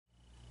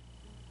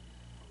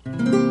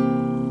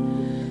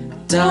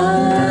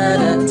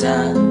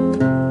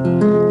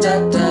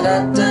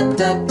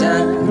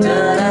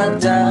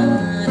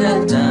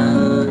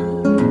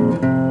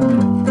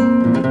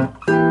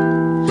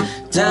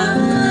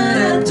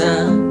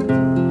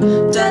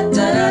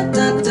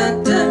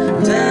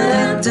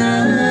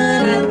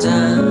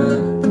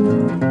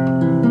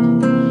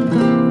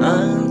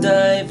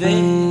Anda y ve,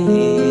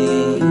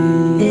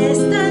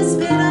 está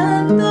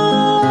esperando.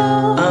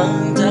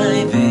 anda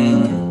y ve,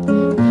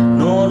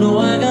 no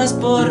lo hagas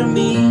por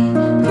mí,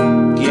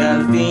 que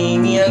al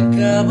fin y al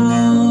cabo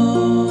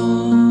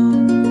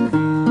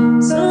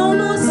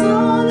Somos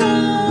solo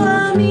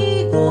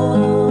amigos.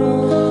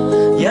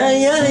 ya,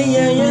 ya,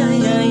 ya, ya,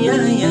 ya, ya,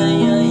 ya,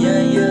 ya, ya,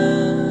 ya.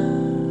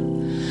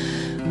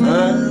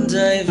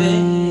 Anda y ve,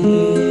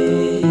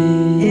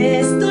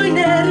 Estoy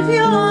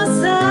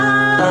nerviosa.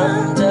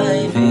 anda y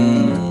ve,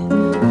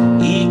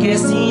 y que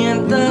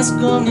sientas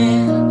con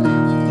él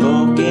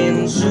lo que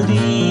en su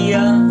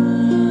día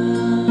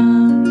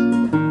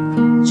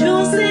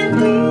Yo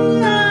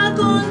sentía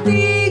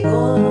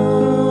contigo.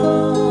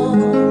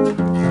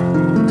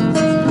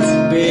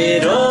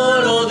 pero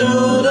lo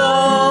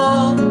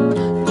dudo.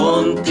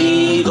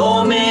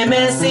 Contigo me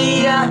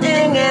mecía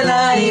en el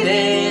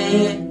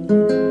aire,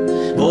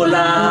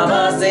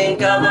 volabas en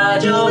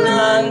caballo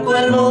blanco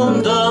el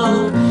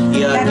mundo,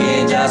 y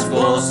aquellas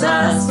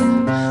cosas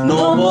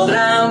no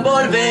podrán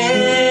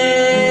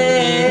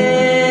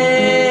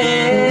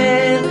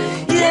volver.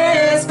 Y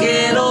es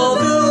que lo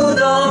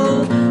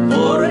dudo,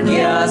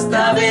 porque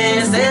hasta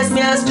veces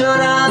me has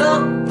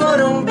llorado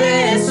por un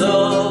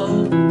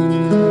beso,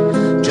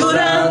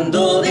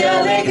 llorando de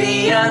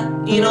alegría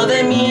y no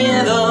de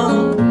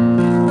miedo.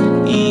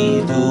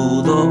 Y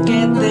dudo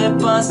que te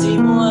pase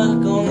igual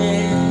con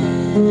él.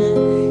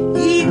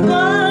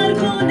 Igual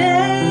con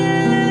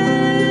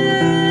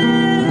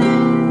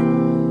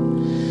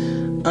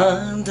él.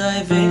 Anda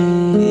y ve,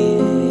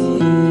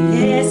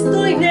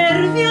 Estoy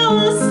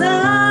nerviosa.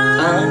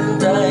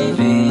 anda y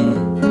ve,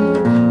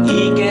 y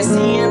que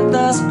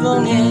sientas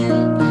con él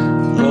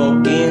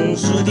lo que en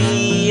su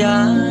día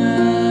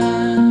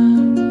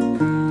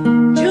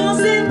Yo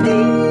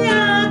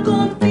sentía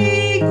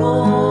contigo.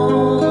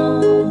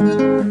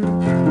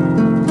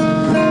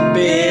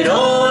 pero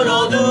lo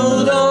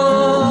dudo.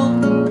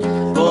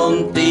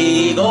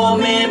 Contigo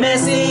me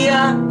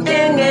mecía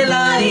en el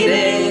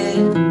aire,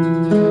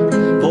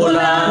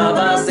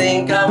 volabas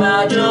en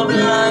caballo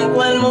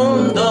blanco el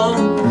mundo,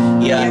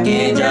 y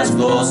aquellas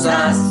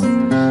cosas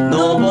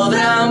no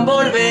podrán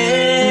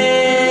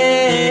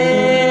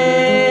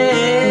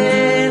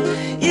volver.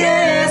 Y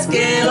es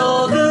que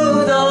lo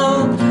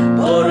dudo,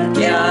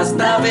 porque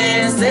hasta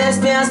veces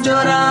me has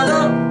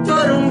llorado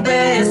por un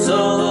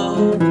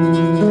beso,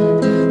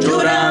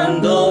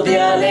 llorando de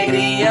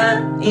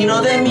alegría y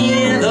no de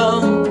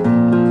miedo.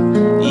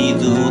 Y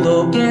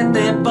dudo que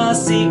te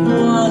pase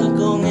igual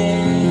con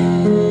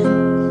él.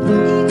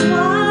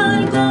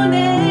 Igual con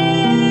él.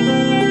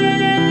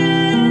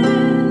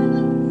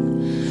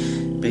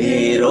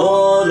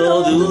 Pero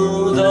lo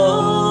dudo.